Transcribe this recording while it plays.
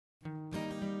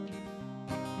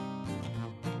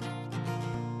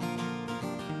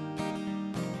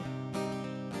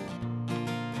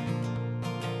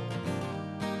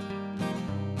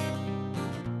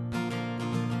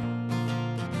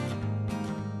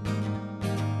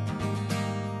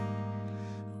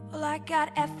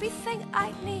got everything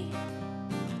I need.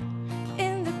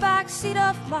 In the backseat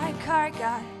of my car,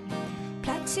 got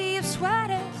plenty of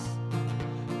sweaters.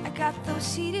 I got those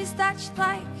CDs that you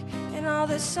like, and all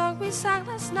the songs we sang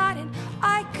last night, and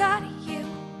I got you.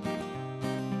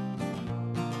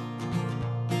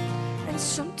 And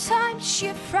sometimes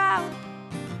you frown,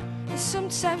 and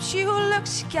sometimes you look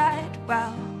scared.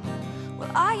 Well,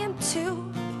 I am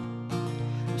too.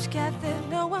 I'm scared that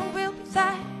no one will be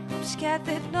there. I'm scared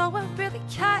that no one really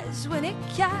cares when it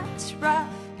gets rough.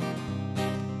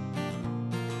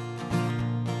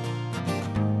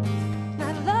 And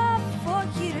I'd love for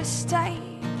you to stay,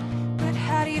 but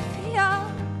how do you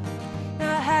feel?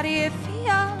 Now how do you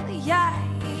feel? Yeah,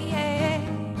 yeah.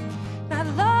 And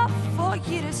I'd love for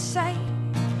you to say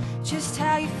just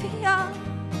how you feel,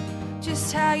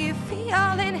 just how you feel,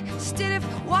 and instead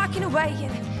of walking away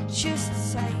and just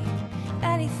say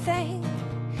anything,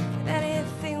 and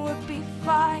anything would be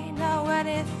fine. No,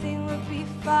 anything would be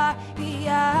fine.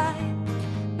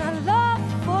 And I'd love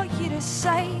for you to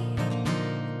say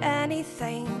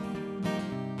anything.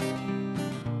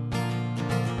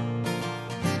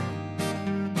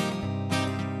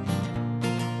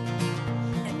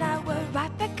 And now we're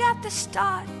right back at the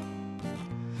start,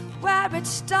 where it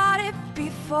started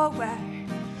before,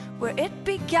 where it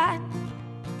began.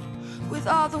 With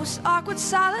all those awkward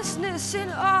silences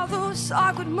and all those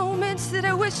awkward moments that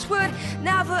I wish would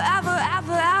never, ever,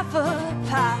 ever, ever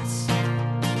pass.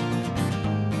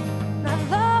 And I'd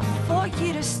love for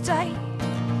you to stay,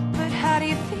 but how do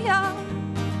you feel?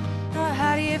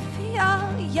 How do you feel?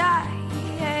 Yeah,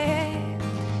 yeah.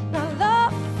 And I'd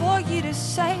love for you to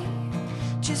say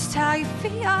just how you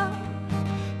feel,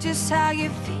 just how you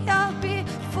feel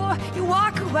before you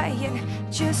walk away, and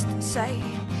just say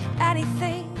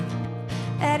anything.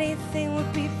 Anything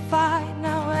would be fine.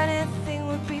 No, anything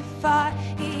would be fine.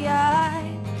 Yeah.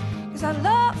 'Cause I'd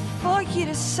love for you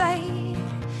to say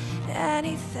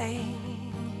anything.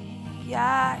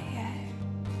 Yeah, yeah.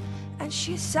 And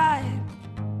she said,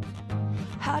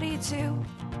 how do you do?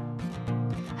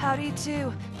 How do you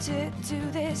do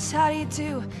this? How do you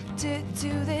do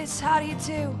this? How do you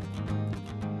do?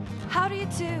 How do you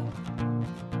do?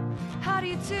 How do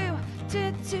you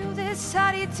do this?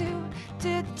 How do you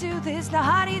do this? Now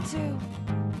how do you do?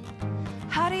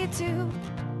 How do you do?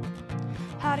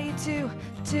 How do you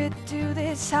do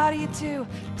this? How do you do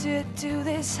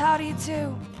this? How do you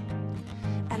do?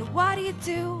 And what do you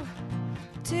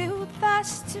do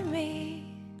this to me?